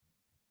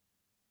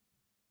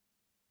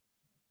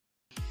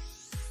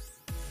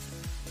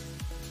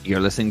You're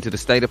listening to The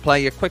State of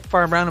Play, your quick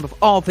fire roundup of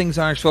all things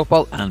Irish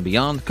football and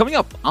beyond. Coming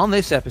up on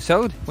this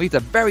episode, we have the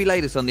very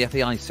latest on the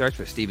FAI search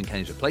for Stephen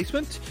Kenny's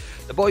replacement.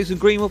 The boys in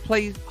green will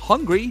play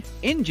Hungary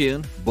in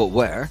June, but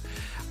where?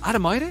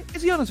 Adam Ida,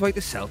 is he on his way to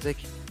Celtic?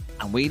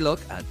 And we look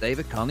at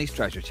David Connolly's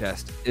treasure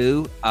chest.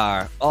 Who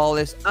are all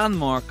this and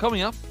more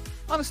coming up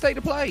on The State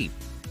of Play?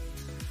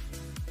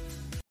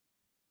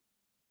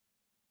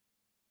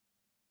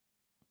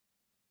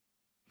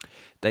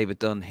 David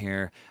Dunn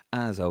here,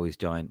 as always,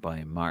 joined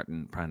by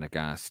Martin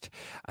Prendergast.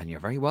 And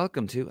you're very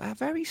welcome to a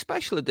very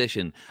special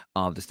edition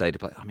of The State of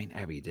Play. I mean,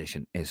 every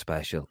edition is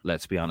special,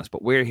 let's be honest.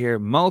 But we're here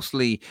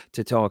mostly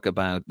to talk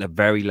about the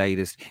very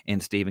latest in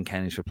Stephen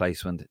Kenny's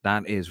replacement.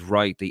 That is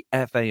right. The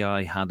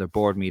FAI had their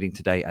board meeting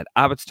today at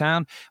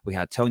Abbottstown. We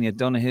had Tonya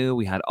Donoghue.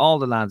 We had all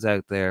the lads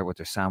out there with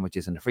their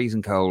sandwiches in the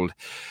freezing cold.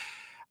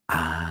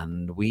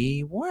 And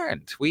we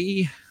weren't.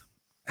 We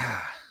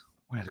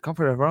had the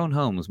comfort of our own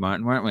homes,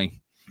 Martin, weren't we?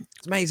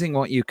 It's amazing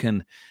what you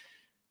can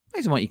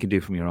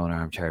do from your own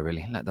armchair,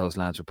 really. Let those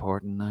lads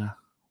report and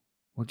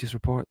we'll just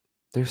report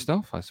their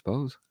stuff, I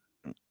suppose.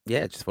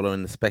 Yeah, just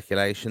following the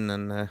speculation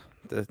and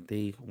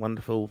the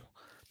wonderful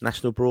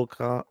national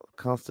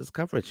broadcasters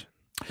coverage.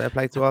 Fair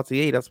play to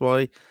RTE. That's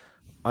why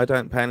I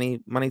don't pay any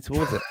money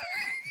towards it.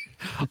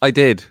 I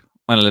did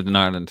when I lived in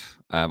Ireland.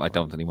 I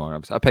don't anymore.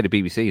 I pay the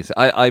BBC. So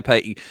I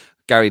pay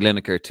Gary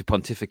Lineker to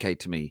pontificate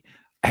to me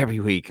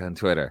every week on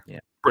Twitter. Yeah.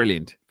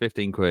 Brilliant.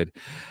 15 quid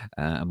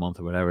a month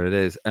or whatever it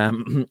is.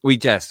 We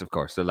jest, of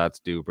course. The lads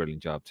do a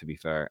brilliant job, to be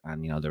fair.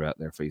 And, they're out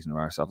there freezing their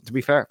arse off. To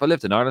be fair, if I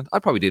lived in Ireland,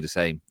 I'd probably do the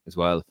same as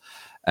well.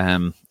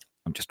 I'm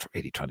just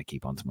really trying to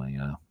keep on to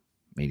my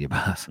media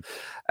pass.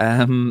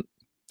 Of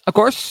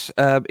course,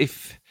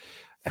 if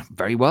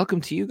very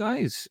welcome to you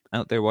guys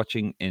out there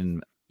watching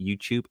in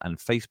YouTube and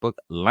Facebook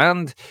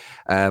land.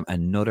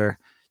 Another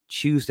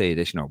Tuesday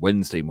edition or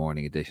Wednesday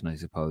morning edition, I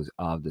suppose,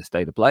 of The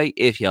State of Play.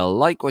 If you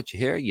like what you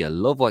hear, you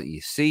love what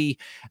you see,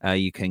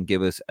 you can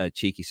give us a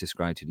cheeky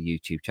subscribe to the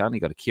YouTube channel.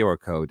 You got a QR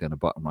code down the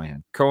bottom right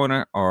hand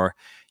corner, or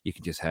you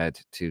can just head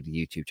to the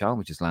YouTube channel,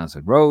 which is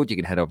Lansdowne Road. You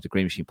can head over to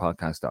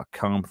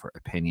greenmachinepodcast.com for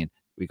opinion.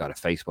 We got a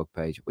Facebook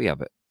page, we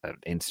have an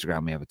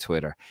Instagram, we have a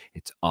Twitter.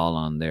 It's all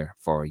on there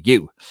for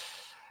you.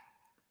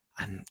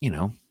 And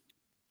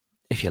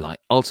if you like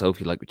what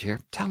you hear,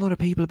 tell other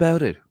people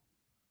about it.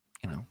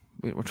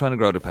 We're trying to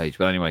grow the page.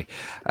 But anyway,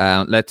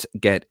 let's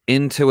get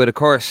into it. Of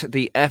course,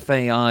 the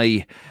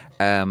FAI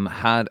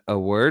had a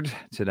word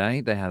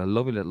today. They had a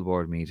lovely little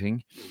board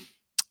meeting.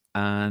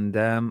 And,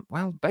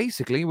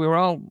 basically, we were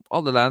all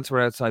the lads were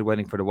outside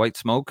waiting for the white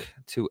smoke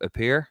to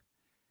appear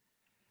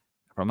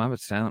from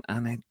Abbottstown.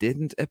 And it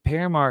didn't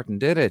appear, Martin,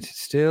 did it?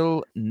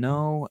 Still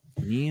no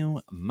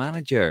new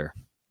manager.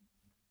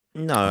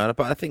 No,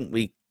 but I think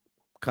we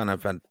kind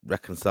of had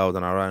reconciled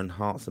in our own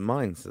hearts and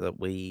minds that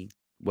we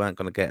weren't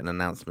going to get an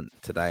announcement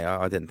today.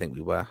 I didn't think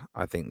we were.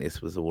 I think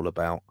this was all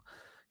about,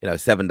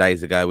 7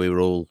 days ago, we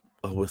were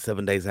we're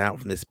 7 days out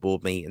from this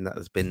board meeting that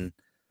has been,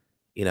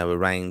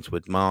 arranged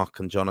with Mark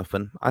and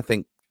Jonathan. I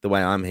think the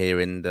way I'm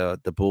hearing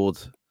the board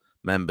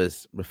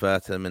members refer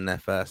to them in their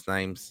first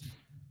names,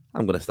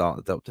 I'm going to start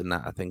adopting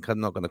that. I think I'm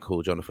not going to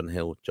call Jonathan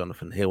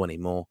Hill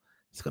anymore.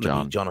 It's going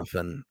to be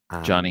Jonathan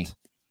and Johnny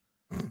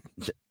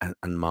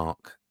and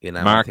Mark.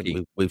 Marky. I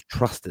think we've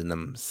trusted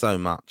them so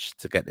much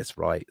to get this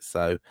right.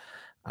 So,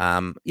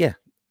 I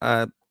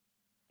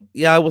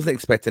wasn't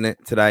expecting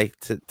it today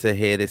to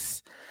hear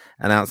this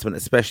announcement,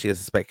 especially as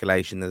the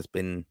speculation has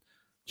been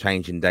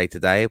changing day to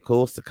day. Of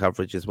course, the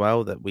coverage as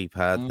well that we've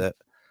heard that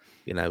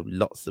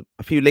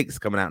a few leaks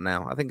coming out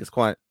now. I think it's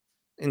quite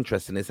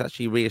interesting. It's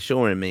actually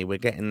reassuring me. We're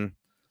getting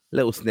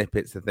little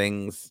snippets of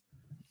things.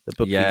 The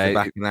bookies are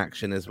back in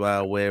action as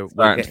well. We're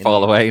starting to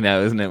fall away now,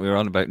 isn't it? We were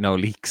on about no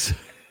leaks.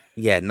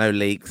 Yeah, no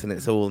leaks, and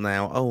it's all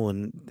now. Oh,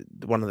 and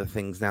one of the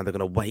things now they're going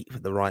to wait for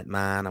the right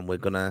man, and we're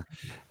going to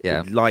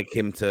like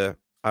him to.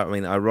 I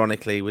mean,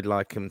 ironically, we'd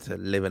like him to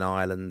live in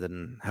Ireland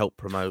and help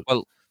promote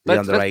the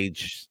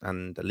underage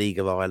and the League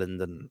of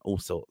Ireland and all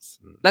sorts.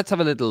 Let's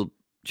have a little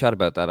chat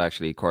about that,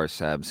 actually, of course,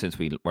 since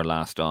we were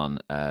last on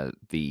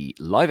the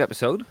live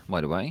episode,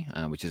 by the way,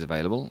 which is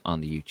available on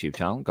the YouTube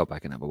channel. Go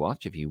back and have a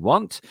watch if you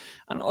want.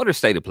 And other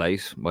State of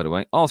Plays, by the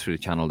way, all through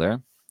the channel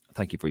there.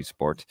 Thank you for your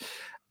support.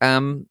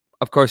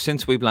 Of course,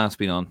 since we've last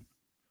been on,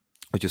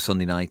 which was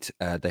Sunday night,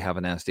 they have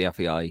announced the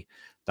FAI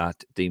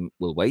that they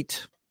will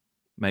wait,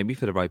 maybe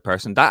for the right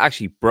person. That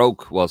actually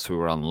broke whilst we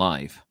were on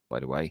live, by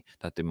the way,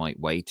 that they might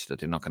wait, that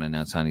they're not going to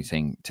announce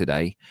anything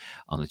today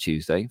on the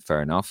Tuesday.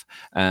 Fair enough.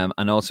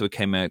 And also it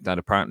came out that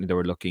apparently they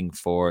were looking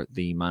for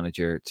the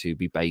manager to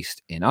be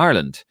based in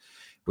Ireland,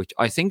 which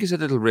I think is a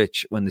little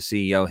rich when the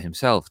CEO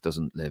himself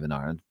doesn't live in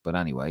Ireland. But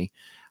anyway,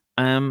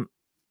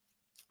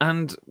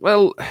 and,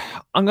 well,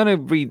 I'm going to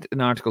read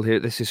an article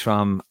here. This is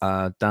from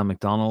Dan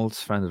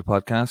McDonald's, friend of the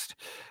podcast.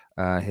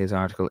 His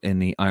article in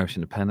the Irish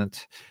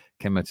Independent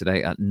came out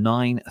today at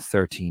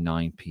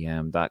 9:39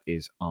 p.m. That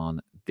is on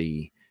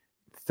the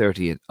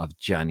 30th of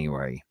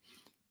January.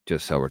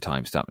 Just so we're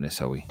time stamping this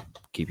so we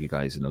keep you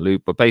guys in the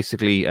loop. But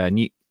basically,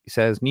 he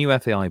says, new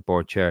FAI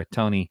board chair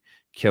Tony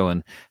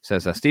Keown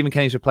says that Stephen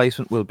Kenny's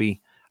replacement will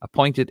be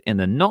appointed in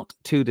the not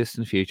too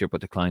distant future,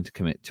 but declined to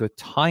commit to a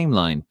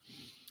timeline.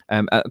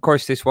 Of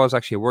course, this was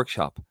actually a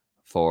workshop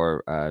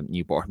for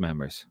new board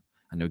members,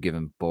 and they were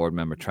given board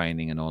member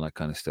training and all that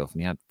kind of stuff.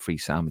 And he had free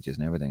sandwiches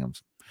and everything. I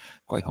was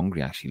quite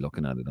hungry actually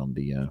looking at it on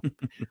the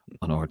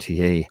on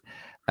RTE.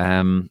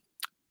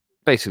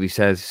 Basically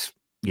says,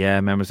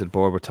 yeah, members of the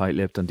board were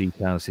tight-lipped on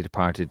details. He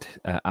departed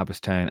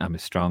Abbottstown and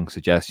with strong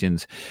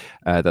suggestions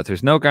that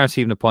there's no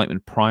guarantee of an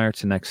appointment prior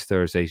to next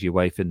Thursday's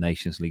UEFA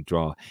Nations League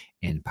draw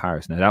in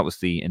Paris. Now, that was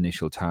the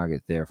initial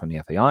target there from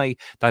the FAI.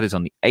 That is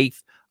on the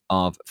 8th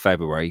of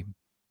February.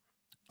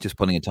 Just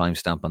putting a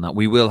timestamp on that.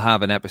 We will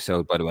have an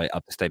episode, by the way,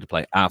 of the State of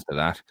Play after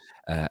that,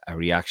 a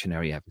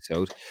reactionary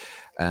episode.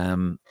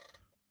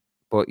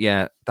 But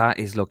yeah, that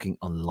is looking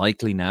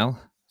unlikely now.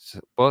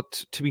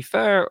 But to be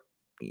fair,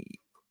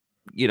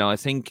 I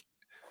think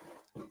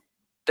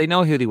they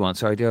know who they want.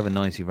 So I do have a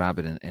noisy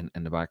rabbit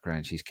in the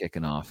background. She's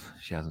kicking off.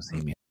 She hasn't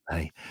seen me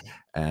today.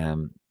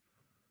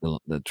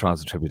 The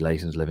trials and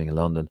tribulations living in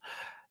London.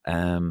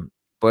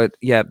 But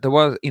yeah, there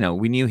was,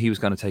 we knew he was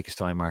going to take his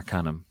time, Mark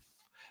Canham,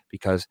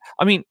 because,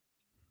 I mean,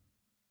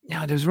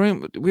 there's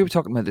room. We were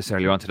talking about this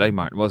earlier on today,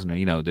 Martin, wasn't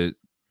there?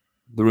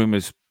 The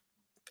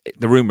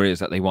rumor is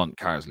that they want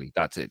Carsley.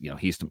 That's it.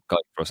 He's the guy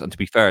for us. And to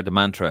be fair, the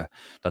mantra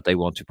that they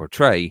want to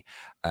portray,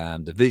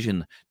 the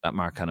vision that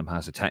Mark Canham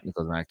has, a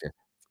technical director,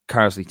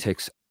 Carsley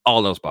ticks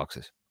all those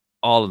boxes,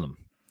 all of them.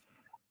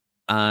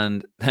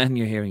 And then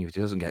you're hearing if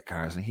he doesn't get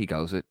Carsley, he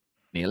goes with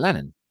Neil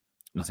Lennon.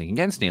 Nothing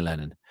against Neil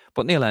Lennon,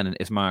 but Neil Lennon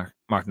is Martin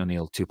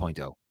O'Neill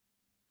 2.0.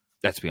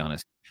 Let's be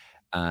honest.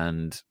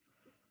 And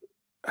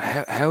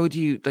how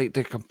do you,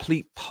 they're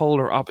complete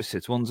polar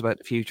opposites. One's about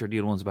the future, the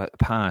other one's about the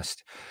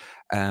past.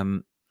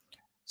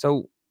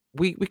 So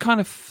we kind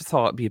of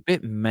thought it'd be a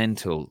bit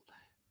mental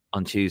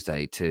on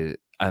Tuesday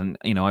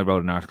I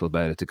wrote an article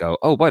about it to go,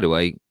 oh, by the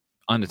way,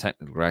 I'm the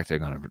technical director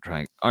going to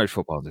portray Irish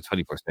football in the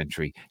 21st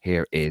century.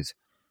 Here is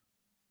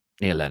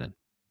Neil Lennon.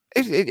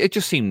 It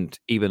just seemed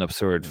even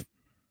absurd,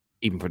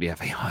 even for the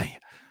FAI.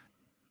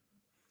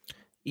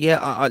 Yeah,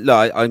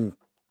 I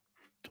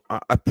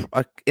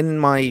in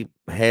my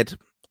head,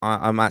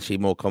 I'm actually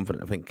more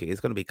confident. I think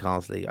it's going to be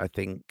Carsley. I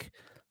think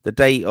the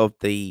date of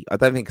I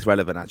don't think it's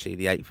relevant actually.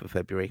 The 8th of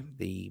February,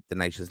 the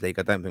Nations League.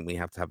 I don't think we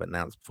have to have it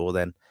announced before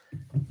then.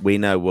 We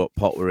know what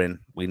pot we're in.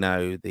 We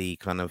know the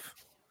kind of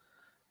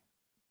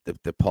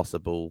the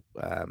possible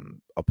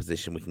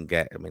opposition we can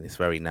get. I mean, it's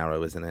very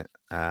narrow, isn't it?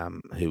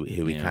 Who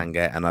we can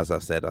get, and as I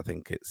said, I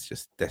think it's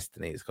just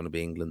destiny. It's going to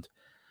be England.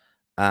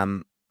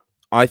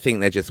 I think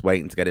they're just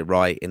waiting to get it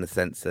right in the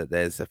sense that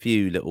there's a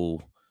few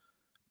little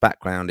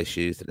background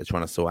issues that they're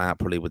trying to sort out,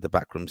 probably with the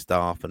backroom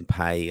staff and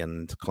pay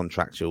and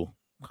contractual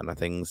kind of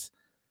things.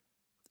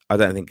 I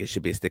don't think it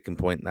should be a sticking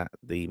point that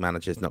the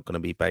manager is not going to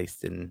be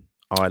based in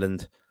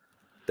Ireland.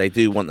 They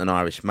do want an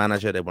Irish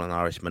manager. They want an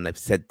Irishman. They've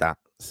said that.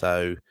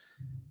 So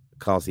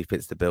Carsley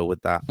fits the bill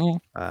with that.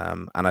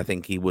 And I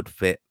think he would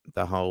fit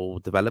the whole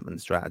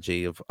development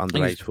strategy of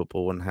underage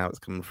football and how it's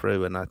coming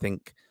through. And I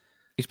think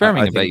he's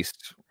Birmingham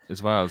based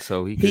as well.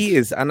 So he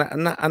is. And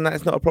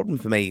that's not a problem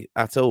for me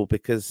at all,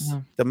 because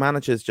the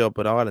manager's job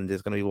at Ireland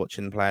is going to be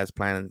watching players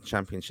playing in the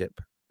Championship.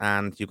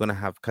 And you're going to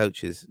have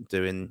coaches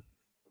doing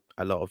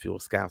a lot of your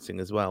scouting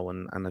as well,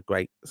 and a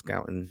great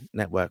scouting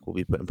network will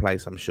be put in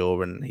place, I'm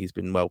sure. And he's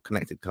been well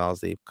connected,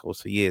 Carsley, of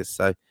course, for years.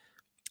 So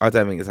I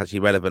don't think it's actually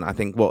relevant. I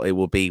think what it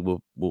will be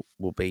will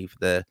be for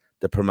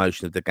the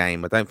promotion of the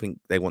game. I don't think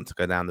they want to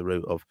go down the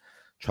route of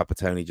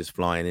Trapattoni just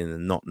flying in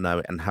and not know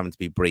it and having to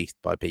be briefed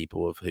by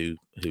people of who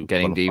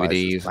getting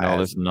DVDs and all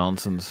this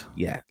nonsense.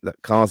 Yeah, look,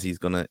 Carsley's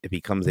gonna, if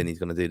he comes in, he's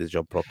gonna do the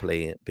job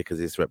properly because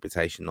his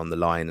reputation on the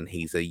line, and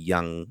he's a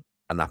young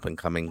and up and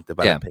coming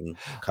developing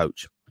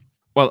coach.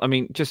 Well, I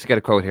mean, just to get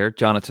a quote here,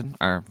 Jonathan,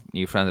 our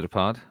new friend of the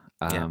pod.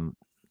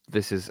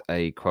 This is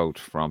a quote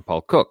from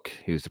Paul Cook,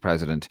 who's the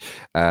president.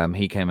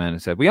 He came in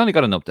and said, "We only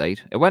got an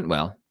update. It went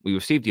well. We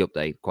received the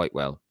update quite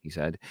well," he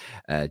said.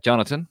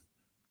 Jonathan,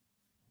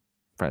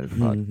 friend of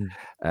the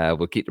pod,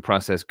 will keep the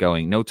process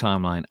going. No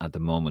timeline at the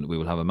moment. We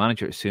will have a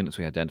manager as soon as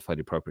we identify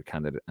the appropriate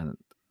candidate and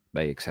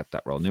they accept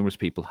that role. Numerous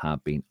people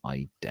have been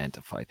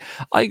identified.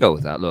 I go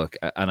with that. Look,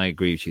 and I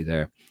agree with you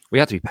there. We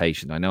have to be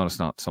patient. I know it's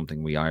not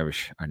something we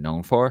Irish are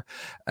known for,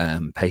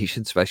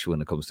 patience, especially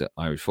when it comes to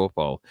Irish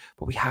football.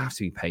 But we have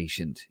to be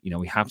patient.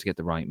 We have to get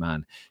the right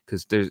man,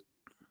 because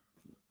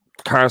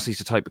Carsley's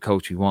the type of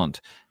coach we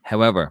want.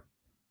 However,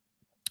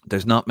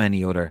 there's not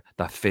many other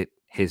that fit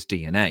his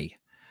DNA,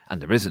 and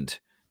there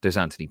isn't. There's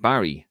Anthony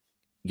Barry.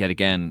 Yet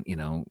again,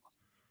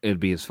 it'll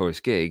be his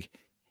first gig.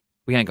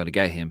 We ain't going to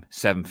get him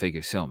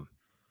 7-figure sum.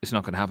 It's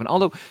not going to happen.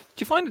 Although, do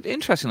you find it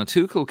interesting that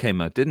Tuchel came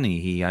out, didn't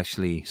he? He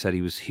actually said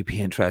he'd be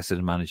interested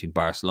in managing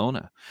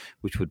Barcelona,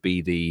 which would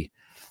be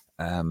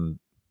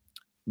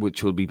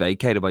which will be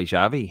vacated by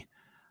Xavi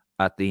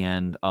at the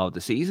end of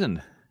the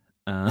season.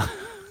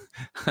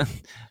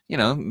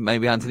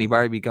 Maybe Anthony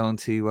Barry be going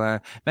to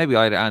maybe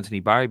either Anthony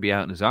Barry be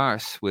out in his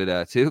arse with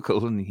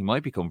Tuchel and he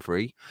might become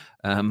free.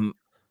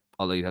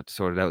 Although you'd have to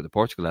sort it out with the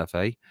Portugal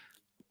FA.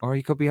 or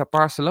he could be at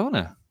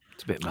Barcelona.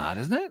 It's a bit mad,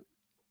 isn't it?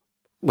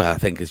 Well, I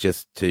think it's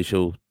just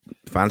Tuchel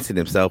fancying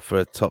himself for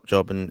a top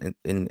job in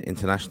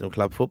international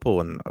club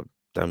football, and I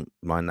don't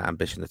mind that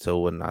ambition at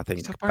all. And I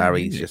think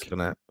Barry's just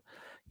gonna,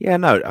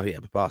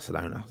 but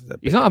Barcelona.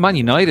 He's not a Man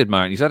United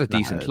man. He's at a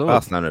decent club.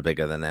 Barcelona are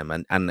bigger than them,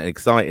 and an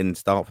exciting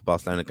start for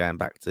Barcelona going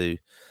back to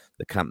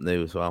the Camp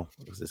Nou as well,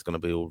 because it's going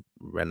to be all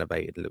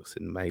renovated. It looks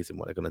amazing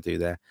what they're going to do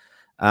there.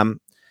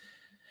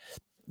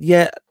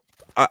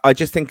 I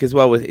just think as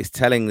well it's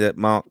telling that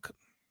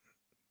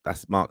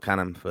that's Mark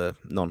Cannon for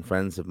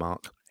non-friends of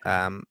Mark,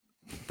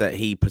 that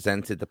he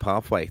presented the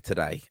pathway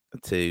today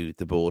to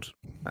the board,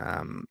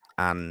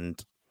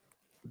 and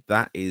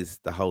that is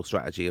the whole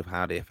strategy of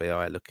how the FAI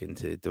are looking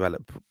to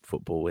develop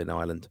football in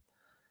Ireland.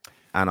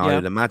 And I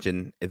would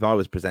imagine if I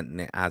was presenting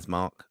it as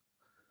Mark,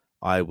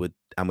 I would,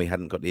 and we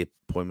hadn't got the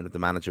appointment of the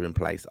manager in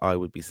place, I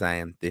would be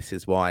saying, this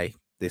is why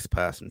this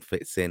person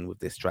fits in with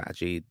this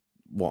strategy,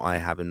 what I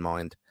have in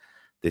mind.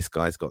 This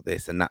guy's got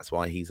this, and that's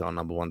why he's our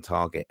number one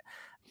target.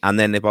 And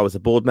then if I was a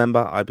board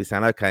member, I'd be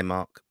saying, okay,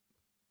 Mark,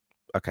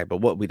 okay,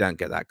 but what we don't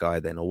get that guy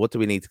then, or what do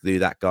we need to do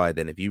that guy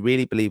then? If you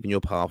really believe in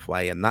your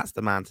pathway and that's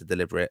the man to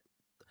deliver it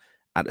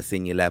at the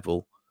senior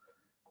level,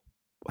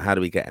 how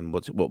do we get him?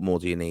 What more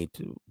do you need?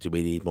 Do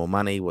we need more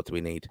money? What do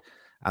we need?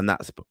 And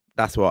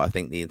that's what I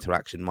think the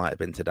interaction might have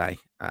been today.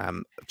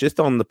 Just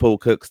on the Paul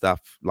Cook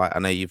stuff, like I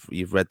know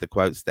you've read the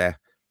quotes there.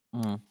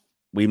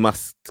 We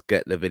must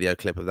get the video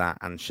clip of that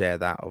and share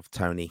that of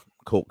Tony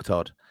Cork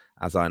Todd,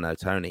 as I know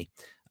Tony.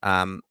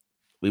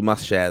 We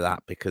must share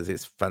that because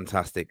it's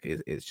fantastic.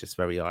 It's just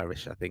very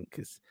Irish, I think,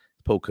 because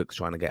Paul Cook's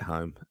trying to get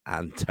home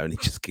and Tony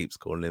just keeps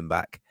calling him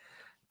back.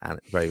 And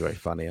it's very, very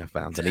funny, I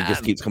found. And he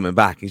just keeps coming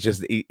back. He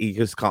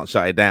just can't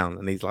shut it down.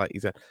 And he's like,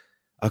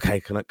 okay,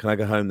 can I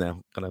go home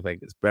now? Kind of thing.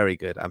 It's very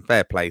good. And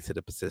fair play to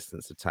the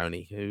persistence of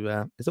Tony, who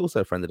is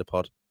also a friend of the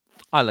pod.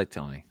 I like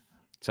Tony.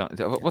 So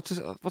what's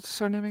his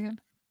surname again?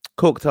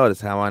 Cork Todd is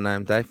how I know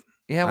him, Dave.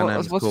 Yeah,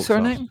 what's his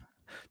surname?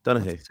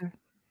 Donahue.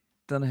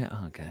 Donahue.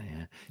 Oh, okay,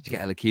 yeah. Did you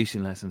get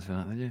elocution lessons for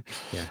that, did you?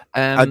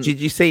 Yeah. Did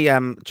you see,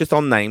 just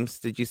on names,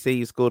 did you see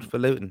you scored for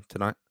Luton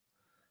tonight?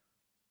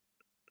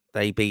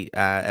 They beat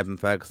Evan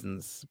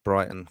Ferguson's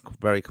Brighton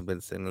very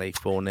convincingly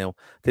 4-0.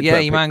 Yeah,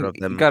 you man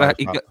got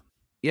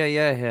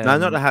yeah. No,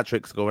 not the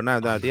hat-trick scorer. No,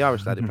 the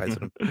Irish lad who plays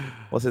for them.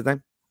 What's his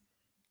name?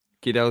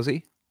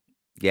 Kidozie?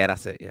 Yeah,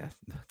 that's it, yeah.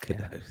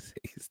 Kidozie.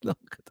 It's not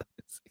Kidozie.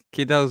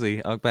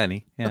 Kidozie,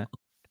 Benny, yeah.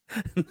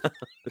 No.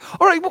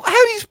 All right, well, how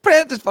do you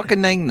pronounce this fucking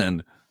name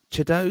then?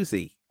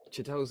 Chidozie.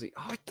 Oh,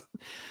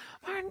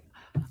 man,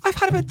 I've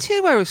had about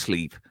 2 hours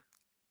sleep.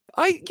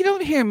 You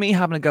don't hear me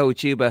having a go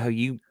at you about how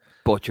you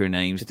butcher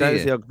names, do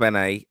you? Chidozie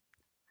Ogbene.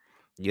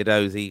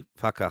 Yodozie,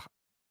 fucker.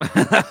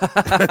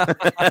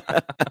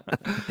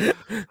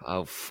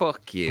 Oh,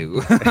 fuck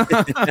you.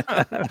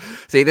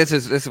 See, this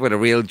is where the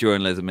real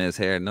journalism is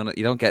here.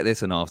 You don't get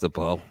this one off the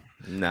ball.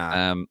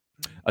 Nah.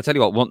 I'll tell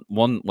you what,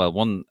 one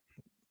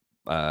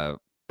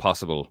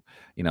possible,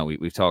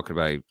 we've talked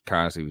about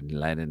Carsley and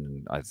Lennon,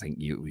 and I think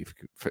we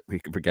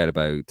can forget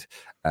about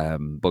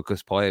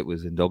Buckus Pyatt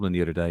was in Dublin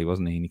the other day,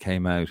 wasn't he? And he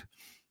came out,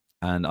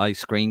 and I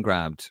screen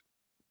grabbed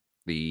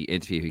the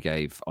interview he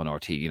gave on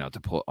RT, to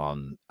put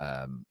on,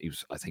 I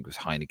think it was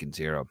Heineken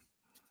Zero,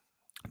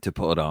 to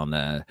put on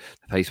the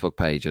Facebook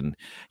page. And,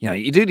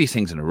 you do these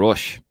things in a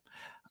rush.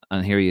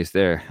 And here he is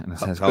there. And it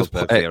says,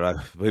 Carlsberg Zero.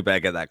 We better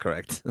get that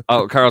correct.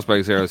 Oh,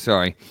 Carlsberg Zero,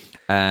 sorry.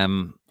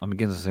 I'm a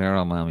Guinness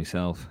Zero man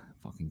myself.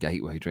 Fucking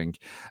gateway drink.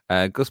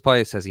 Gus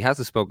Pyatt says he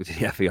hasn't spoken to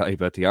the FAI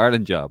about the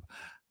Ireland job.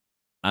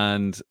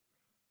 And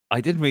I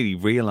didn't really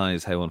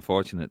realize how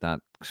unfortunate that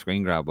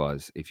screen grab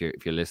was. If you're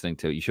listening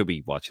to it, you should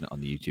be watching it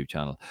on the YouTube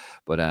channel.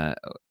 But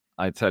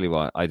I tell you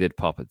what, I did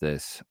pop at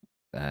this.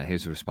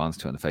 Here's a response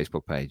to it on the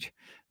Facebook page.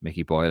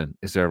 Mickey Boylan,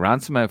 is there a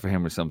ransom out for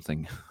him or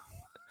something?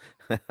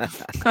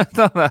 I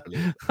thought that.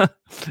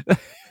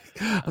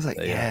 I was like,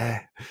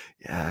 yeah,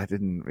 I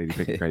didn't really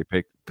pick a great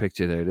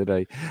picture there, did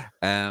I?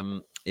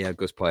 Yeah,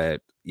 Gus Pyatt,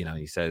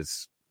 he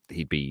says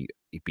he'd be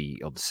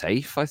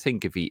unsafe, I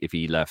think, if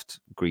he left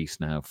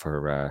Greece now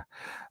for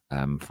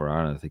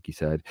Ireland, I think he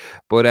said.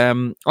 But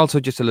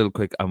also just a little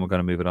quick, and we're going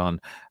to move it on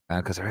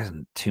because there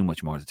isn't too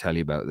much more to tell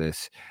you about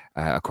this.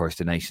 Of course,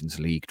 the Nations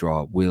League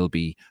draw will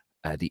be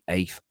the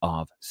 8th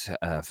of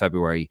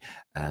February,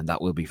 and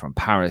that will be from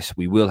Paris.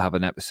 We will have a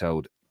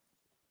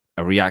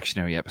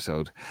reactionary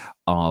episode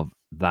of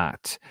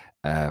that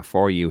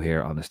for you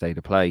here on the State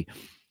of Play.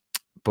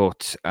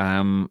 But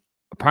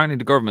apparently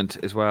the government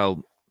as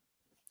well,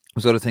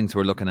 there's other things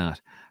we're looking at,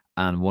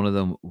 and one of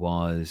them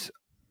was,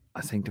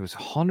 I think there was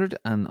 100,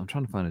 and I'm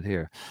trying to find it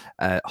here,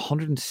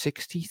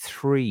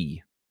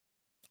 163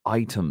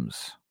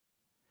 items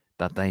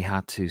that they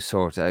had to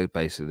sort out.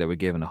 Basically, they were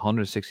given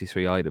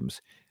 163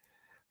 items.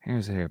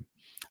 Here's it here.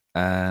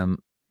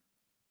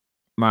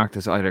 Marked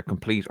as either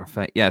complete or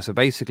yeah. So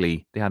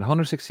basically, they had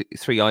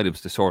 163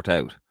 items to sort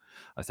out.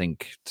 I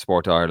think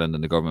Sport Ireland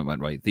and the government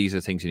went, right, these are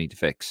the things you need to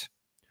fix,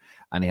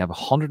 and they have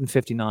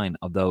 159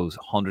 of those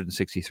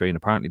 163, and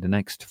apparently the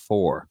next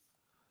 4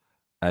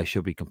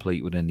 should be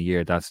complete within the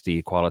year. That's the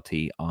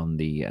equality on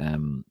the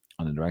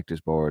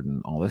directors board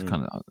and all this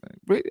kind of.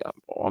 Really,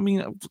 I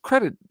mean,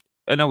 credit.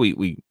 I know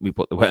we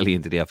put the welly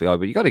into the FAI,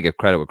 but you got to give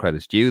credit where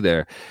credit's due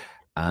there,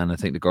 and I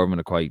think the government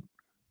are quite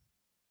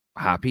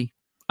happy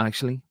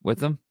actually with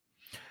them.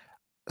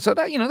 So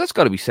that that's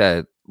got to be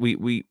said.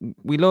 We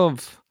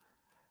love.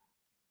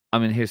 I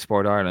mean, here's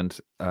Sport Ireland.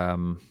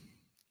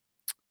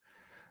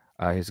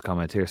 Here's a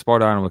comment here.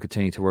 Sport Ireland will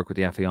continue to work with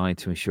the FAI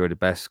to ensure the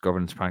best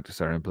governance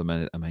practices are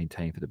implemented and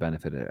maintained for the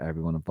benefit of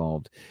everyone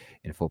involved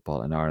in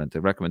football in Ireland.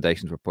 The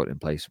recommendations were put in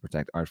place to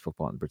protect Irish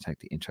football and protect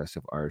the interests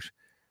of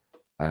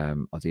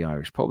of the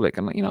Irish public.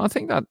 And I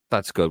think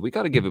that's good. We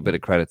got to give a bit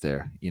of credit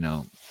there. We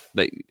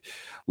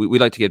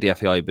like to give the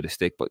FAI a bit of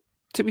stick, but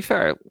to be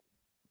fair,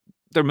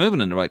 they're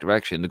moving in the right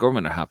direction. The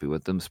government are happy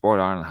with them.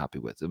 Sport Ireland are happy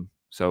with them.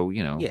 So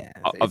yeah,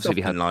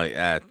 obviously it's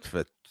often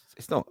for.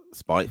 It's not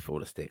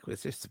spiteful to stick.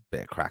 It's just a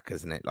bit of crack,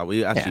 isn't it? Like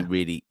we actually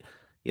really,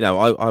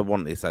 I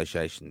want the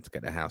association to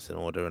get their house in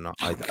order, and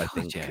I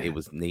think it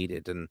was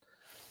needed, and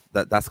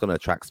that's going to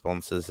attract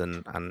sponsors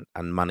and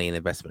money and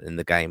investment in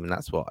the game, and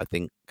that's what I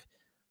think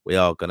we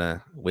are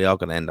gonna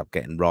end up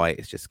getting right.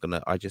 It's just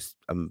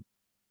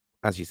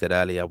as you said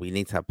earlier, we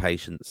need to have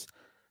patience,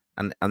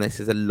 and this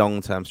is a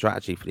long-term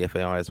strategy for the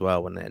FAI as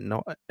well, and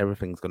not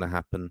everything's going to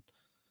happen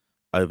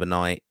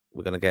overnight.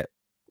 We're going to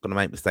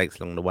make mistakes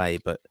along the way,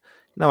 but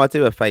no, I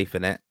do have faith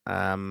in it.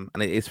 And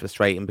it is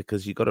frustrating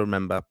because you've got to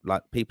remember,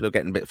 like, people are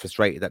getting a bit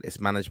frustrated that this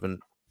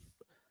management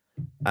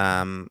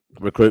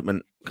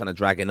recruitment kind of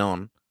dragging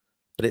on,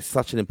 but it's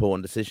such an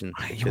important decision.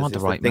 You want the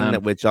right thing man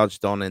that we're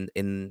judged on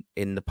in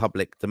the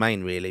public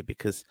domain, really,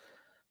 because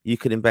you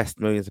could invest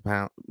millions of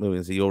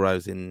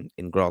euros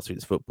in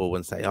grassroots football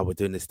and say, oh, we're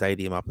doing this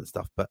stadium up and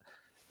stuff, but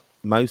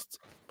most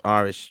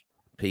Irish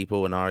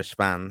people and Irish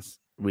fans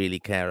really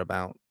care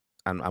about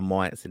and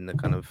why it's in the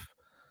kind of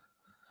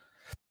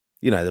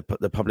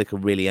the public will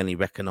really only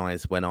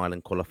recognise when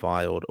Ireland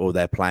qualify or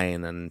they're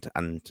playing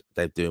and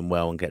they're doing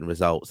well and getting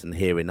results and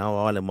hearing, oh,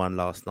 Ireland won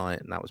last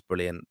night and that was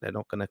brilliant. They're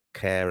not going to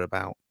care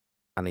about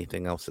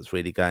anything else that's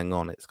really going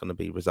on. It's going to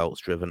be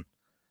results driven,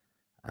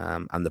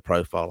 and the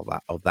profile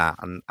of that,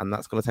 and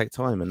that's going to take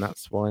time, and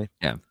that's why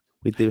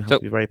we do have to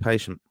be very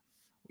patient.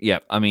 Yeah,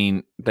 I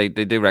mean they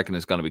do reckon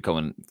it's going to be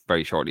coming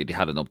very shortly. They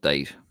had an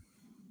update.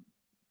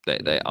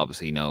 They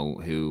obviously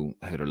know who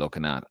they're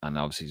looking at, and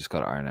obviously just got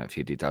to iron out a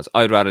few details.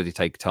 I'd rather they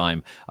take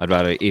time. I'd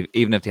rather,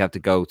 even if they have to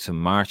go to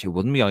March, it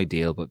wouldn't be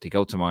ideal, but they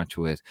go to March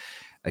with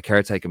a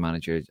caretaker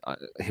manager,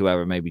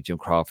 whoever, maybe Jim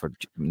Crawford,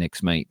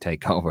 Nick's mate,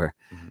 take over.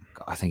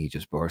 I think he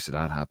just bursted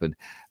that happened.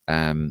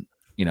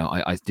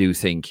 I do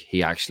think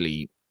he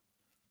actually,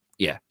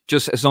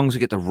 just as long as we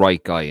get the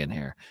right guy in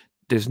here,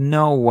 there's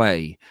no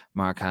way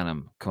Mark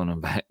Hannam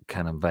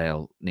can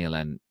unveil Neil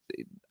Lennon.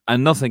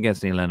 And nothing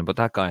against Neil Lennon, but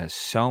that guy has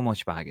so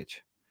much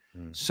baggage.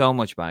 So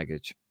much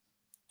baggage.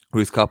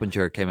 Ruth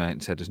Coppinger came out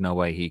and said there's no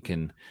way he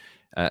can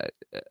a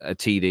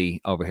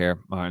TD over here,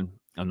 Martin.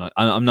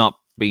 I'm not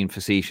being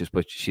facetious,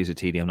 but she's a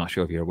TD. I'm not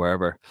sure if you're aware of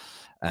her.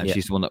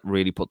 She's the one that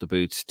really put the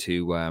boots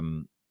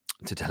to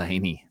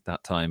Delaney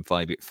that time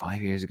 5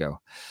 years ago.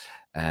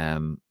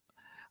 And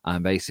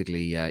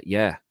basically,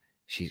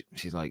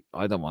 she's like,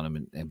 I don't want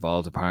him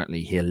involved.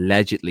 Apparently, he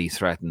allegedly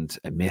threatened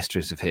a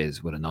mistress of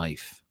his with a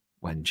knife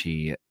when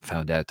she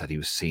found out that he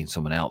was seeing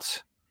someone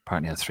else.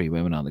 Apparently had 3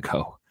 women on the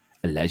go,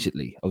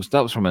 allegedly.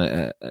 That was from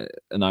an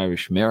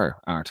Irish Mirror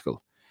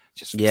article.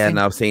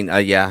 I've seen.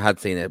 I had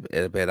seen a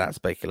bit of that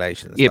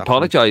speculation. He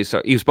apologised.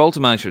 He was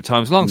Bolton manager at the time.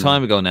 It was a long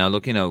time ago now.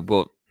 Look,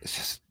 but it's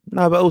just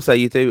but also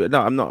you do.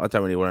 No, I'm not. I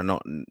don't really want to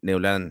not Neil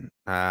Lennon,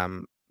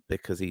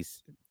 because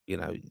he's,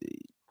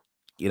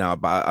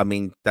 but I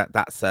mean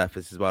that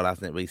surface as well,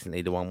 hasn't it?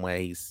 Recently, the one where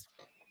he's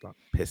like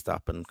pissed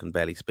up and can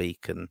barely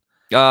speak and.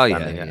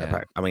 I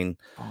mean,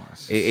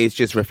 it's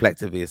just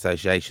reflective of the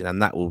association,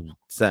 and that will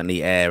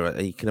certainly air.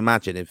 You can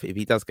imagine if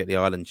he does get the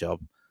Ireland job,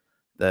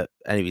 that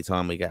any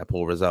time we get a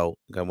poor result,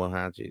 go, well,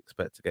 how do you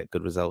expect to get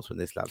good results when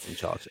this lad's in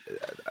charge?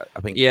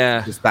 I think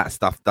just that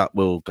stuff that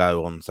will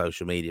go on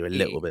social media a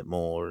little bit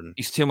more. And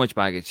he's too much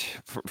baggage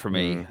for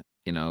me,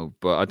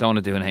 but I don't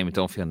want to do an Eamon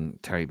Duffy and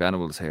Terry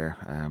Venables here,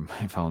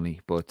 if only.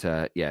 But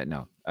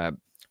no. But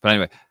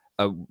anyway,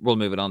 we'll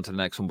move it on to the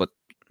next one. But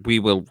we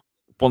will,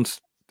 once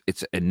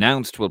it's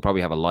announced, we'll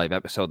probably have a live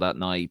episode that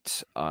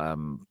night,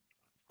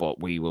 but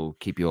we will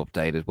keep you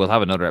updated. We'll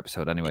have another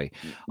episode anyway.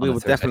 We will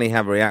definitely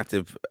have a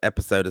reactive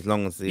episode as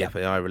long as the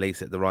FAI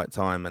release it at the right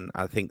time, and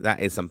I think that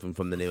is something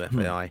from the new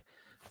FAI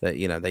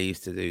that they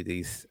used to do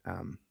these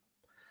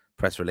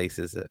press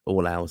releases at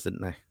all hours,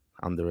 didn't they,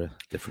 under a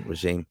different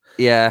regime?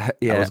 That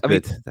was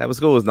good. That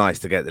was always nice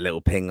to get the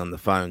little ping on the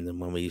phone,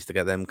 and when we used to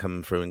get them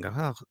coming through and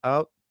go,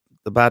 oh,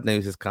 the bad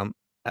news has come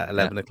at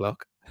 11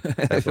 o'clock.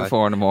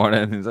 4 in the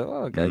morning. He's like,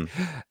 oh, okay.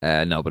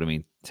 No, but I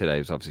mean, today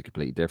was obviously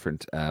completely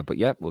different. But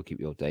we'll keep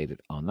you updated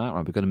on that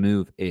one. We're going to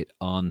move it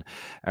on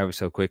ever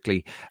so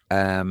quickly.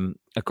 Of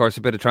course,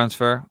 a bit of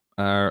transfer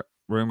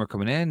rumor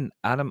coming in.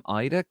 Adam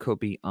Ida could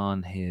be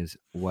on his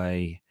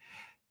way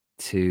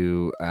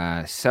to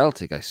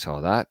Celtic. I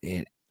saw that.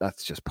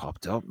 that's just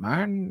popped up,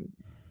 man.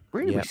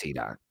 Where did we see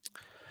that?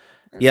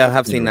 Yeah, I That's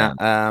have been seen that.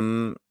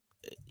 around.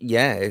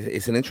 Yeah,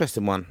 it's an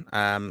interesting one.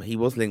 He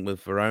was linked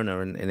with Verona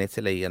in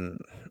Italy, and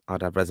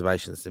I'd have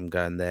reservations of him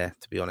going there,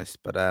 to be honest.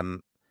 But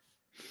and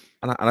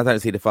I don't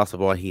see the fuss of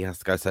why he has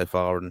to go so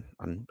far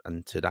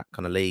and to that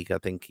kind of league. I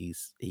think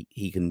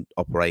he can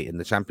operate in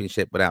the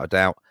Championship without a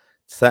doubt.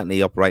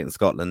 Certainly operate in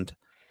Scotland.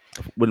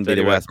 Wouldn't be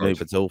Daily the worst record.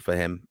 move at all for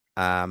him.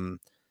 And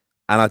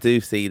I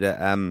do see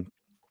that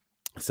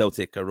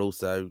Celtic are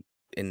also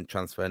in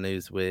transfer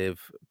news with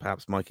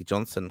perhaps Mikey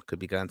Johnson could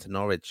be going to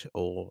Norwich,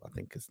 or I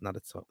think it's another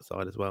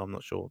side as well. I'm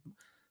not sure.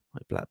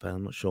 Like Blackburn,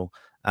 I'm not sure.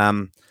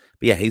 But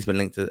yeah, he's been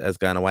linked as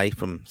going away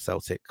from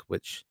Celtic,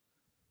 which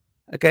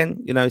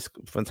again, it's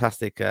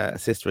fantastic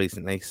assist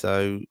recently.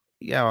 So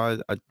yeah,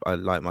 I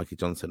like Mikey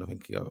Johnson. I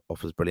think he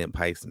offers brilliant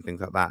pace and things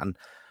like that. And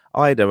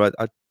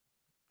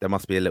there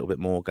must be a little bit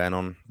more going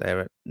on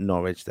there at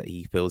Norwich that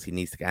he feels he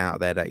needs to get out of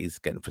there, that he's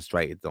getting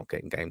frustrated, not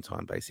getting game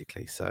time,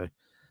 basically. So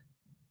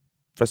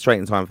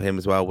frustrating time for him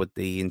as well with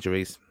the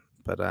injuries.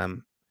 But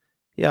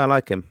yeah, I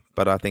like him.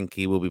 But I think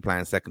he will be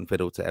playing second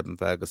fiddle to Evan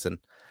Ferguson.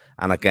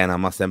 And again, I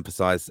must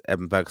emphasise,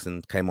 Evan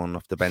Ferguson came on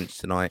off the bench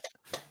tonight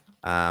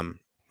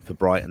for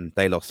Brighton.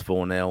 They lost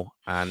 4-0.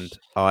 And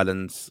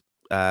Ireland's,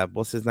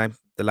 what's his name?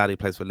 The lad who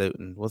plays for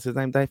Luton. What's his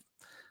name, Dave?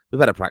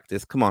 We've had a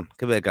practice. Come on,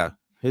 give it a go.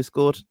 Who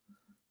scored?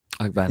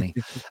 Benny.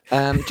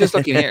 Just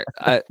looking here.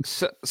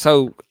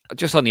 So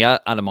just on the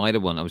Alameda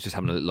one, I was just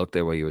having a look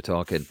there while you were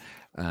talking.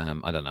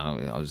 I don't know.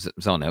 I was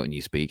zoning out when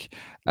you speak.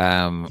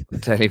 It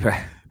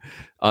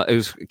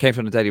came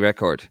from the Daily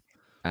Record,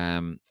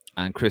 and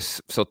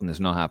Chris Sutton is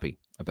not happy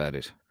about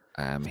it.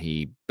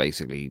 He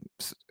basically,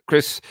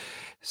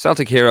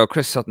 Celtic hero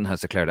Chris Sutton has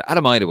declared that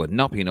Alameda would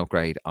not be an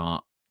upgrade on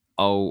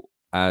OH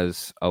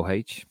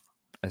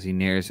as he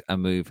nears a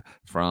move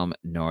from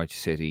Norwich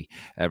City.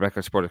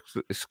 Record Sport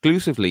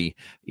exclusively,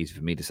 easy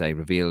for me to say,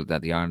 revealed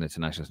that the Ireland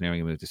International is nearing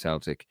a move to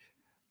Celtic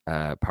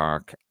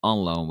Park on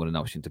loan with an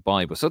option to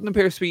buy. But Sutton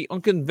appears to be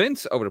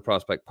unconvinced over the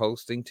prospect,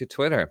 posting to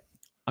Twitter,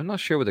 "I'm not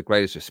sure with the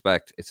greatest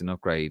respect it's an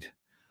upgrade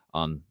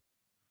on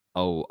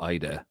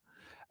Ida.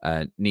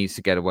 Needs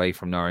to get away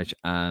from Norwich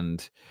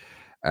and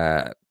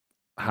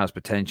has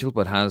potential,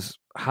 but has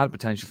had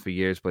potential for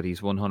years, but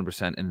he's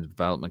 100% in the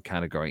development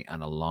category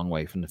and a long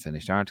way from the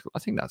finished article." I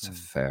think that's a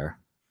fair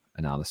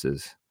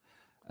analysis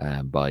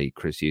by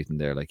Chris Hughton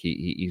there. Like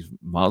he's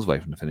miles away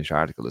from the finished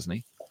article, isn't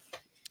he?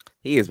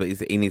 He is, but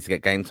he needs to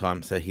get game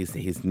time, so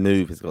his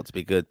move has got to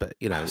be good. But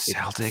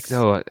Celtic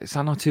though, is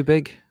that not too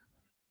big?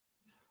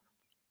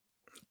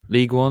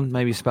 League One,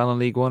 maybe spell on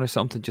League One or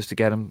something, just to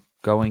get him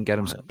going, get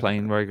him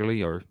playing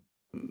regularly, or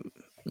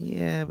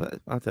yeah,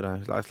 but I don't know.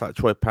 It's like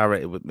Troy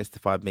Parrott. It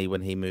mystified me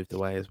when he moved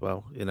away as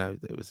well.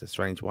 It was a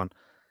strange one.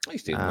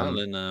 He's doing well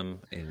in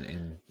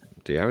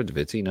the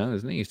Eredivisie now,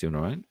 isn't he? He's doing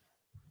all right.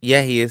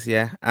 Yeah, he is.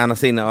 Yeah, and I've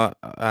seen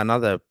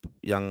another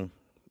young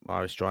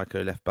Irish striker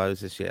who left Bows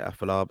this year,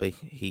 Afolabi.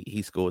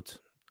 He scored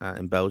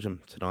in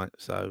Belgium tonight,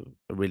 so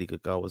a really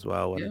good goal as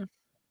well. And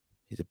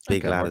he's a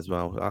big lad as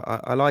well.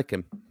 I like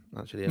him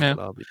actually,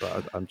 Afolabi,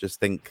 but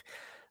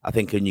I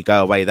think when you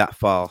go away that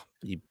far,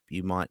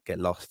 you might get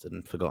lost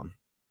and forgotten.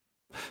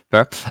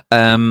 Fair.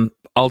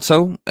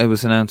 Also, it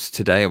was announced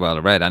today, well, I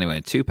read anyway,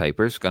 in two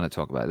papers, going to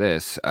talk about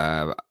this.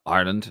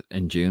 Ireland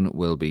in June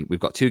we've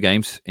got 2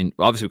 games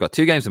obviously we've got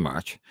 2 games in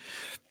March.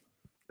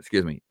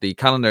 Excuse me. The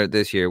calendar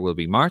this year will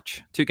be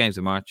March, 2 games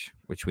in March,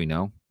 which we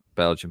know,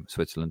 Belgium,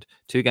 Switzerland,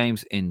 2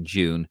 games in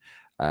June,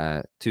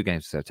 2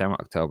 games in September,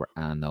 October,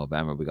 and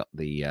November. We got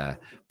the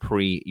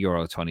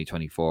pre-Euro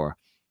 2024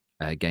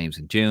 games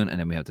in June, and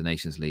then we have the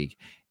Nations League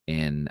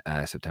in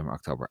September,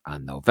 October,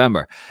 and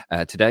November.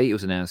 Today, it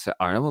was announced that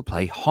Ireland will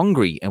play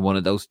Hungary in one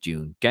of those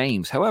June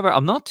games. However,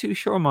 I'm not too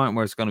sure, Martin,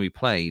 where it's going to be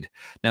played.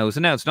 Now, it was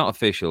announced, not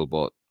official,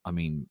 but I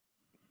mean,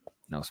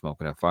 no smoke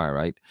without fire,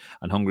 right?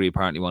 And Hungary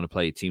apparently want to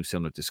play a team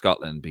similar to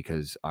Scotland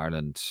because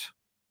Ireland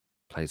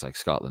plays like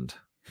Scotland,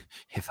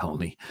 if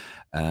only.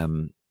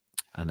 And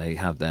they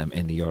have them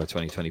in the Euro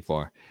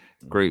 2024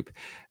 group.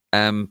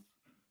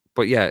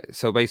 But yeah,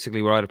 so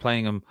basically we're either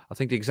playing them. I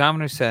think the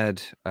Examiner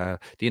said, the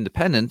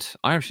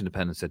Irish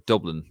Independent said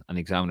Dublin, and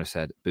the Examiner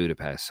said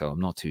Budapest. So I'm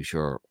not too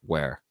sure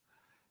where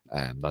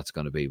that's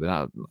going to be.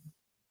 But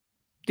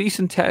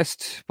decent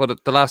test.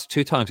 But the last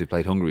 2 times we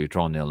played Hungary, we've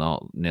drawn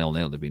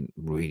 0-0. They've been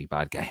really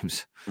bad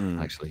games,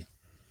 actually.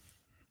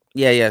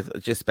 Yeah,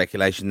 just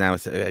speculation now.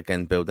 It's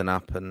again building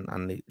up,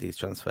 and these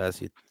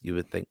transfers, you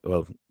would think,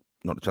 well,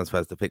 not the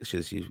transfers, the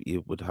fixtures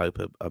you would hope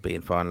are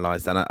being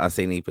finalised. And I've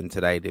seen even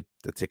today the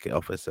ticket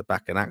office are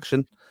back in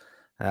action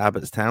at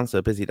Abbottstown, so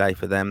a busy day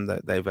for them.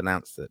 That they've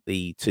announced that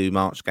the 2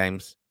 March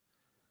games,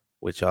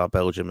 which are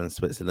Belgium and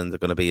Switzerland, are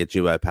going to be a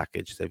duo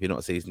package. So if you're not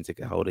a season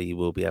ticket holder, you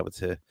will be able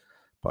to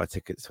buy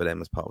tickets for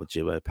them as part of a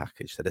duo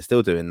package. So they're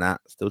still doing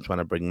that, still trying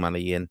to bring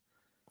money in.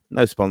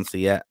 No sponsor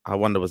yet. I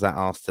wonder, was that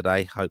asked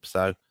today? Hope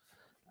so.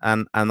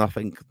 And I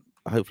think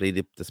hopefully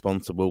the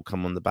sponsor will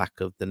come on the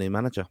back of the new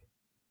manager.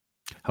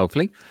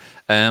 Hopefully.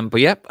 But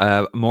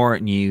yeah, more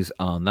news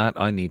on that.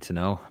 I need to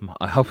know.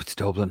 I hope it's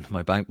Dublin,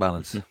 my bank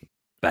balance.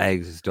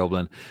 Beggs is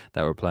Dublin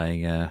that were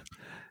playing.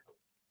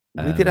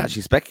 We did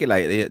actually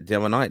speculate the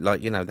other night,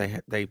 like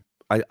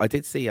I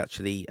did see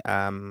actually.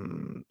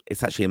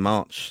 It's actually in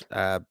March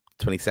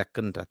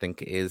 22nd, I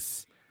think it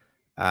is.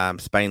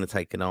 Spain are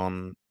taking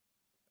on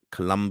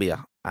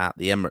Colombia at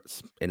the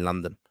Emirates in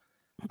London,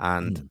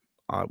 and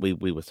we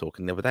were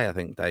talking the other day. I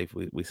think Dave,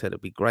 we said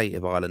it'd be great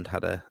if Ireland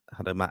had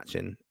a match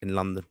in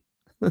London.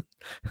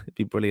 It'd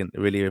be brilliant.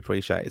 Really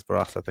appreciate it for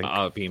us. I think.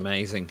 Oh, it'd be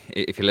amazing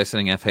if you're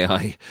listening,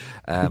 FAI.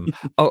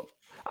 Oh,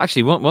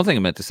 actually, one thing I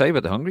meant to say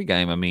about the Hungary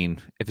game. I mean,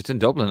 if it's in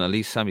Dublin, at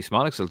least Sammy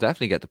Smollett will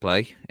definitely get to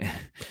play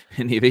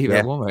in the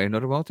Aviva one way or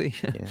another, won't he?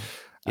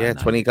 Yeah,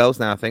 20 goals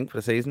now, I think, for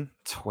the season.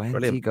 20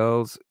 Brilliant.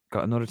 goals.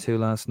 Got another 2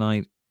 last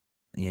night.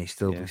 Yeah, we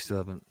still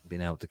haven't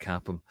been able to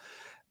cap him.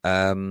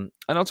 And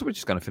also, we're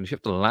just going to finish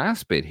up the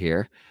last bit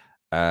here.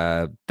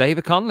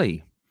 David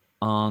Connolly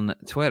on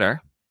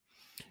Twitter.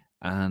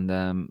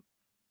 And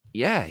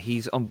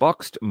he's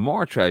unboxed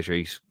more treasure.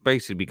 He's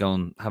basically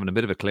having a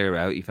bit of a clear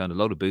out. He found a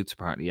load of boots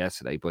apparently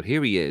yesterday, but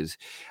here he is.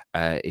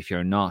 If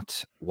you're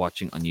not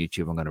watching on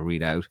YouTube, I'm going to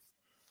read out.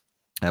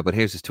 But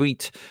here's his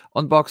tweet.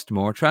 Unboxed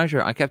more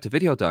treasure. I kept a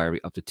video diary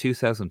of the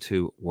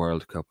 2002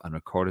 World Cup and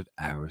recorded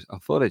hours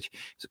of footage.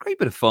 It's a great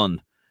bit of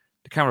fun.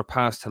 The camera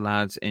passed to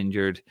lads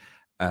injured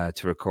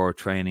to record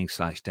training /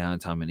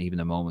 downtime and even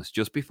the moments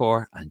just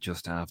before and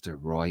just after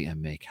Roy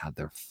and Mick had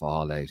their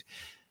fallout.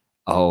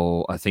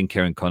 Oh, I think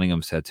Kieran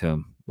Cunningham said to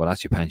him, well,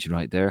 that's your pension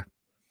right there.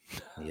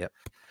 Yep.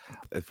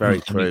 It's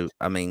very true.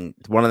 I mean,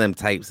 one of them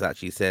tapes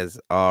actually says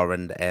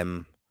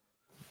R&M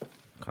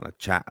kind of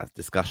chat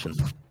discussion.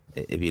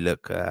 If you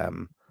look,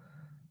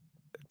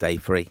 day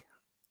 3,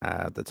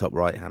 the top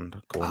right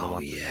hand corner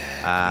one.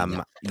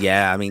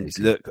 I mean,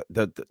 look,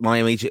 my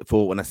immediate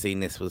thought when I seen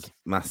this was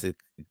massive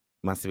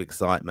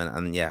excitement,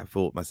 and I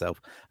thought myself.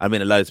 I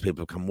mean, loads of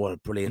people have come, what a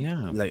brilliant,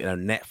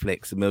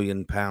 Netflix, £1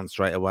 million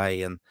straight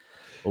away, and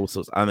all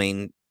sorts. I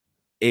mean,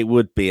 it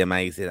would be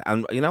amazing.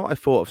 And what I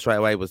thought of straight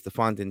away was the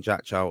Finding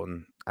Jack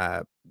Charlton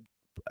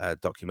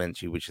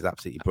documentary, which is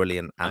absolutely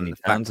brilliant, and the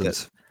fact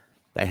that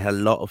they had a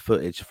lot of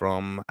footage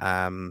from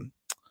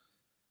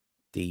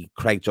the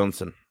Craig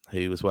Johnson,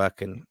 who was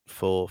working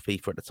for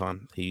FIFA at the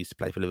time, who used to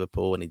play for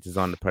Liverpool, and he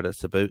designed the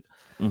Predator boot.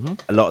 Mm-hmm.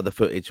 A lot of the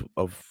footage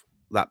of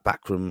that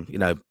backroom,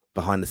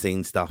 behind the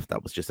scenes stuff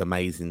that was just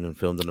amazing and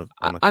filmed on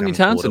a Andy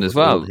Townsend as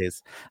well.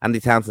 Andy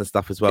Townsend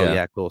stuff as well.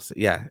 Yeah, of course.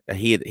 Yeah,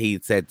 he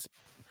said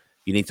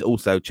you need to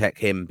also check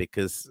him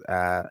because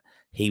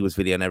he was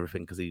videoing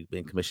everything because he'd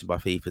been commissioned by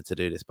FIFA to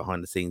do this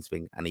behind the scenes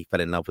thing, and he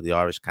fell in love with the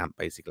Irish camp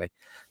basically.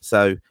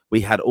 So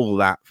we had all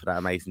that for that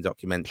amazing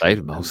documentary.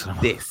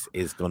 This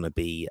is going to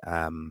be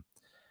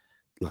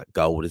like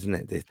gold, isn't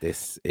it?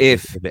 This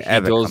if it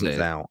ever comes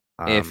out.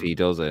 If he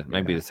does it,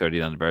 maybe the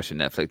 30th anniversary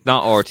Netflix,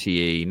 not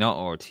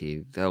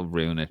RTE, they'll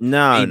ruin it.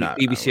 No,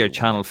 BBC or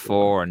Channel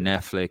 4 or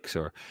Netflix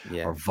or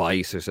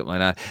Vice or something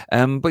like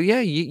that. But yeah,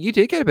 you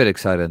did get a bit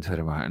excited on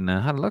Twitter, Martin.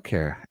 I had a look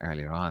here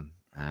earlier on.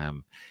 I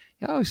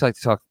always like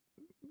to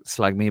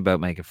slag me about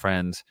making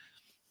friends.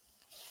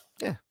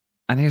 Yeah.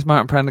 And here's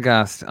Martin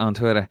Prendergast on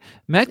Twitter.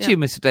 Met you,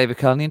 Mr. David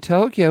Connolly, in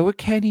Tokyo with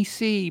Kenny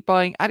C,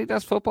 buying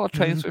Adidas football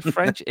trainers with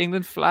French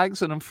England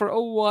flags on them for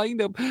a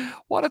wind-up.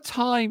 What a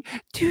time.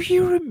 Do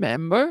you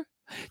remember?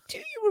 Do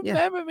you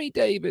remember me,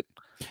 David?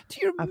 Do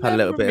you remember I've had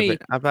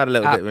a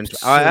little bit of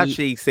interest. I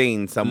actually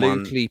seen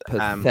someone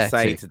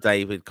say to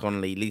David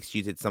Connolly, at least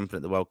you did something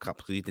at the World Cup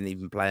because you didn't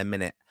even play a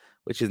minute,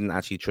 which isn't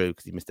actually true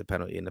because he missed a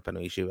penalty in the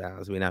penalty shootout,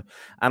 as we know.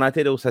 And I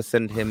did also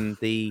send him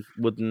the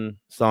wooden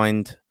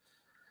signed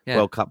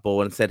World Cup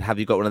ball and said, have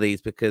you got one of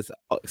these? Because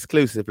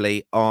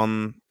exclusively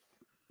on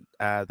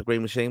the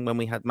Green Machine, when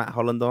we had Matt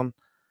Holland on,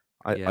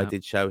 I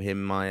did show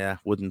him my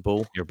wooden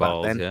ball. Your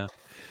balls, then.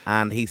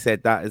 And he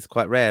said that is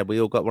quite rare. We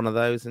all got one of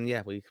those, and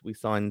we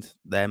signed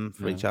them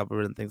for each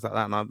other and things like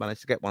that. And I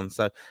managed to get one,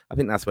 so I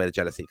think that's where the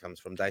jealousy comes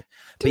from, Dave.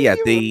 But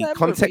the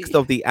context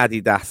of the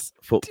Adidas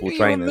football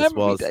trainers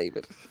was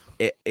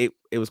it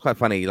was quite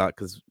funny, like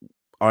because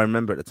I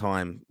remember at the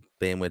time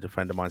being with a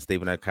friend of mine,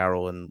 Stephen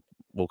O'Carroll, and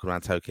walking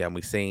around Tokyo, and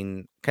we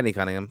seen Kenny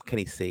Cunningham,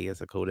 Kenny C,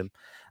 as I called him,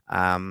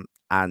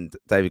 and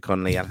David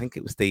Connolly. I think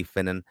it was Steve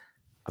Finnan.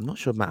 I'm not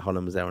sure if Matt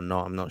Holland was there or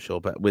not. I'm not sure,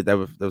 but there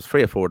was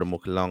 3 or 4 of them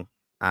walking along.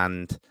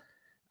 And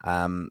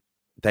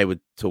they were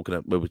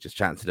talking. We were just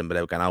chatting to them, but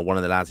they were going, "Oh, one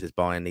of the lads is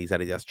buying these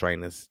Adidas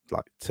trainers,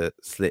 like to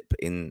slip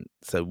in,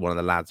 so one of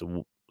the lads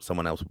or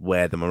someone else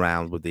wear them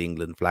around with the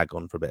England flag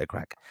on for a bit of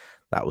crack."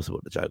 That was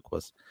what the joke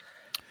was.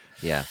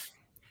 Yeah.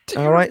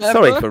 All right.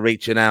 Sorry for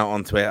reaching out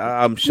on Twitter.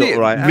 I'm sure.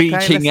 Right.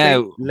 Reaching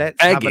out. Let's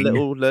begging, have a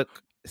little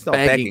look. It's not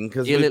begging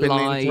because we've been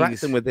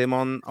interacting with him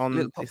on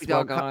this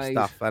World Cup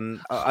stuff,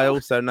 and I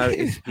also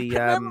noticed the.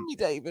 Remember me,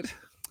 David.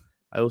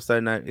 I also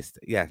noticed,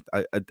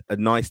 a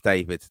nice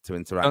David to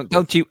interact with.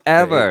 Don't you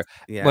ever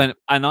when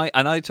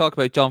I talk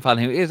about John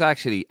Fallon, who is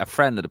actually a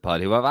friend of the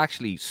pod, who I've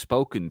actually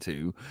spoken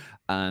to,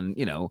 and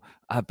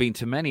I've been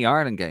to many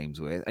Ireland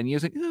games with, and he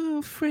was like,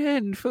 "Oh,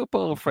 friend,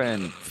 football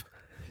friend."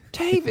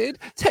 David,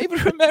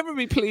 remember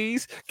me,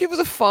 please. Give us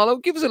a follow.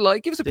 Give us a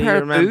like. Give us a Do pair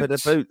you of remember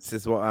boots. the boots?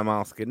 Is what I'm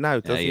asking. No,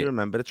 does he yeah.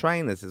 remember the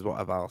trainers? Is what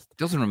I've asked.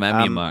 Doesn't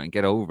remember you, Martin.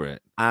 Get over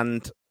it.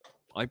 And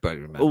I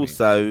barely remember.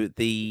 also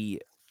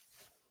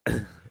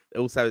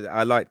also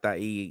I like that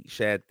he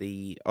shared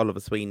the Oliver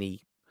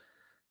Sweeney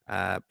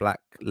black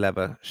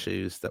leather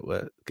shoes that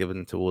were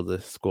given to all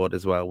the squad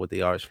as well, with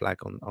the Irish flag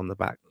on the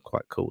back.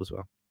 Quite cool as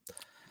well.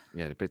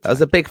 Yeah, that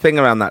was a big thing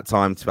around that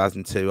time,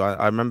 2002.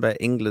 I remember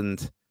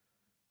England.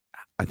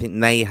 I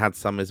think they had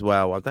some as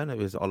well. I don't know if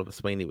it was Oliver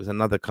Sweeney. It was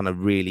another kind of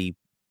really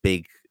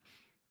big,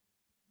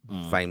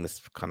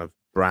 famous kind of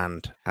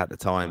brand at the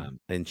time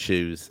in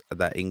shoes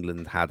that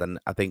England had, and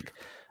I think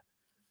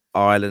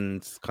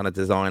Ireland's kind of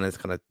designers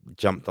kind of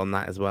jumped on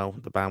that as well,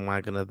 the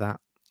bandwagon of that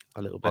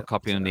a little bit.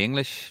 Copying the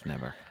English,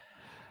 never.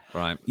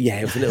 Right. Yeah,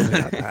 it was a little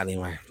bit like that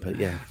anyway. But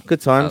yeah, good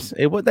times.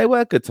 They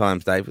were good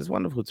times, Dave. It was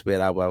wonderful to be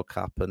at our World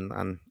Cup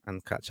and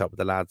catch up with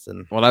the lads.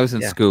 And well, I was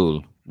in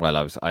school.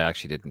 Well, I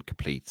actually didn't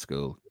complete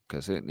school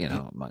because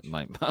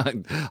my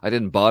I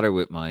didn't bother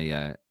with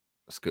my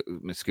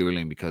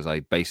schooling because I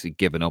basically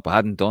given up. I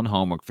hadn't done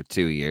homework for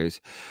 2 years.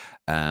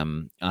 I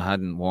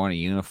hadn't worn a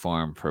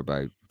uniform for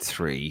about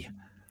 3,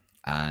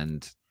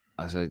 and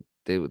I said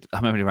I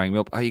remember they rang me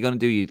up. Are you going to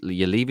do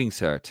your leaving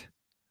cert?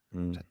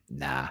 Said,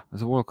 nah,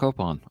 there's a World Cup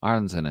on.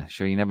 Ireland's in it.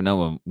 Sure, you never know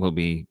when we'll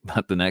be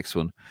at the next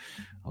one.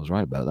 I was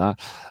right about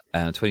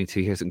that.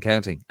 22 years and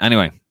counting.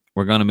 Anyway,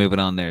 we're going to move it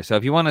on there. So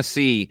if you want to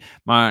see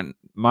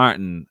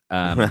Martin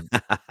and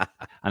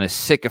his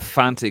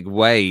sycophantic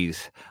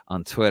ways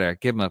on Twitter,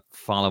 give him a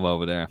follow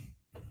over there,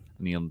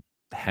 and he'll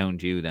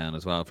hound you down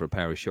as well for a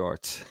pair of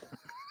shorts.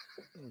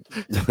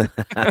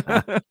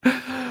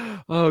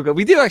 Oh God,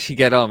 we do actually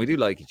get on. We do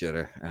like each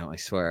other. I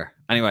swear.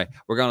 Anyway,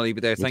 we're going to leave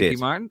it there. Thank you,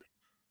 Martin.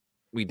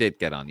 We did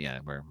get on, yeah.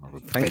 We're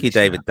Thank you,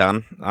 David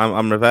Dunn.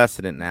 I'm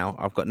reversing it now.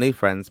 I've got new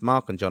friends,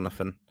 Mark and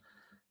Jonathan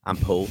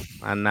and Paul,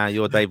 and now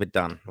you're David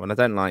Dunn. When I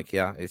don't like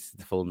you, it's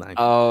the full name.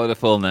 Oh, the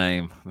full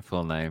name.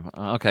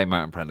 Okay,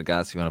 Martin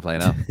Prendergast, you want to play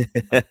that?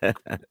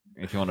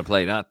 If you want to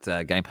play that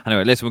game.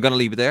 Anyway, listen, we're going to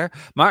leave it there.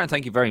 Martin,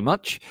 thank you very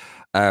much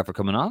for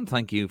coming on.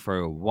 Thank you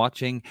for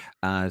watching.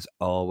 As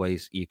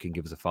always, you can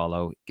give us a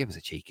follow. Give us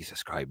a cheeky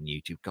subscribe on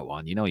YouTube. Go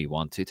on, you know you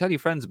want to. Tell your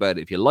friends about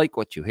it. If you like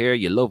what you hear,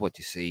 you love what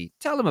you see,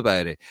 tell them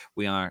about it.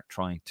 We are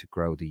trying to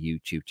grow the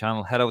YouTube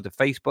channel. Head over to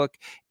Facebook,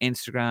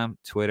 Instagram,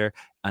 Twitter.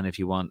 And if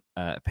you want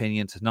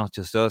opinions, not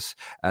just us,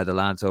 the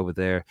lads over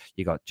there,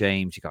 you got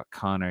James, you got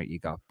Connor, you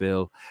got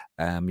Bill,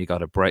 you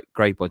got a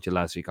great bunch of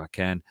lads. You got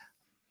Ken.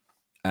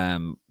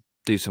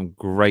 Do some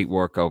great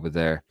work over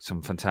there,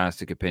 some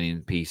fantastic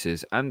opinion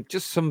pieces, and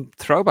just some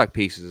throwback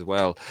pieces as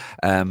well.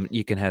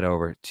 You can head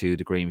over to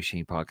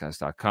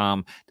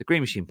thegreenmachinepodcast.com,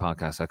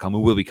 thegreenmachinepodcast.com. We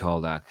will be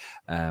called that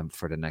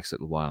for the next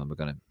little while, and we're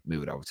going to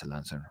move it over to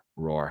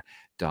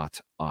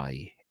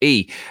lansdowneroar.ie.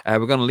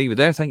 We're going to leave it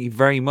there. Thank you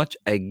very much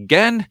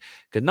again.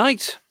 Good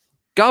night.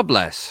 God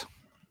bless.